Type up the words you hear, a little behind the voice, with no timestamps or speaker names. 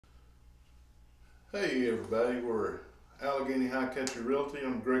Hey everybody, we're Allegheny High Country Realty.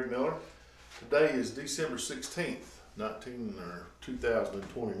 I'm Greg Miller. Today is December 16th,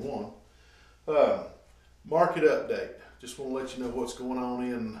 2021. Market update. Just want to let you know what's going on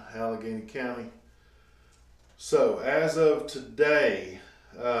in Allegheny County. So as of today,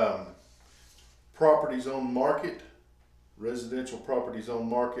 properties on market, residential properties on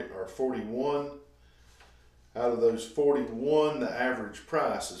market are 41. Out of those 41, the average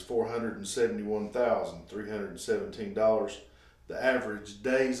price is $471,317. The average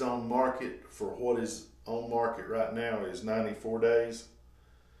days on market for what is on market right now is 94 days.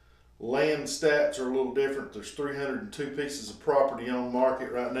 Land stats are a little different. There's 302 pieces of property on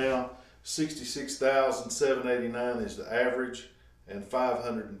market right now. 66,789 is the average, and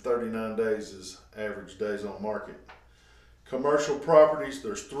 539 days is average days on market. Commercial properties,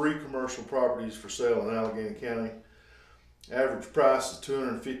 there's 3 commercial properties for sale in Allegheny County. Average price is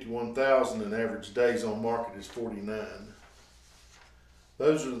 $251,000 and average days on market is 49.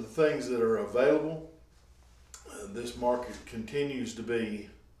 Those are the things that are available. This market continues to be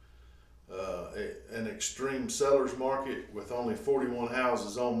an extreme seller's market with only 41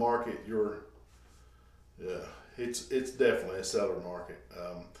 houses on market. It's definitely a seller market.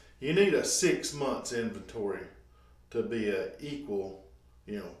 You need a 6 months inventory to be a equal,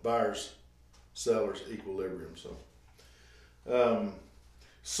 buyers, sellers equilibrium. So,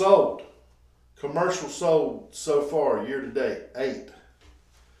 sold, commercial sold so far year to date 8.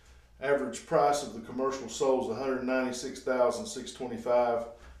 Average price of the commercial sold is $196,625.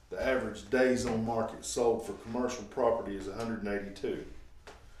 The average days on market sold for commercial property is 182.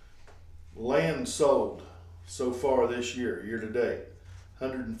 Land sold so far this year to date,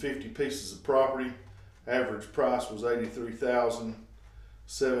 150 pieces of property. Average price was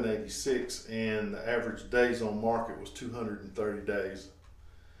 $83,786 and the average days on market was 230 days.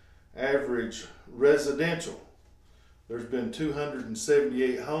 Average residential, there's been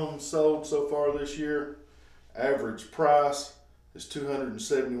 278 homes sold so far this year. Average price is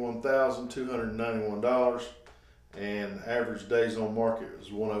 $271,291 and average days on market is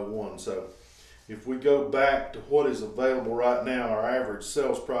 101. So if we go back to what is available right now, our average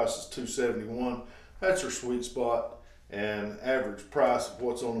sales price is $271. That's our sweet spot, and average price of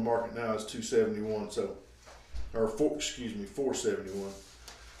what's on the market now is $271. So, or $471.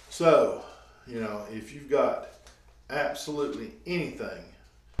 So, if you've got absolutely anything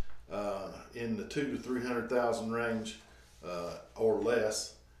in the 200,000 to 300,000 range or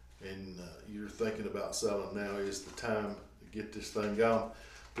less, and you're thinking about selling, now is the time to get this thing going.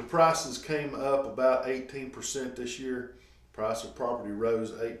 The prices came up about 18% this year. Price of property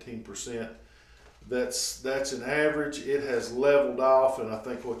rose 18%. That's an average. It has leveled off, and I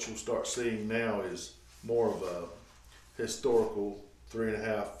think what you'll start seeing now is more of a historical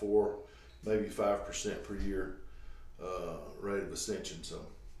 3.5%, 4%, maybe 5% per year rate of ascension. So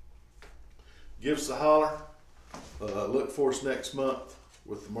give us a holler. Look for us next month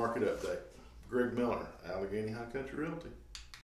with the market update. Greg Miller, Allegheny High Country Realty.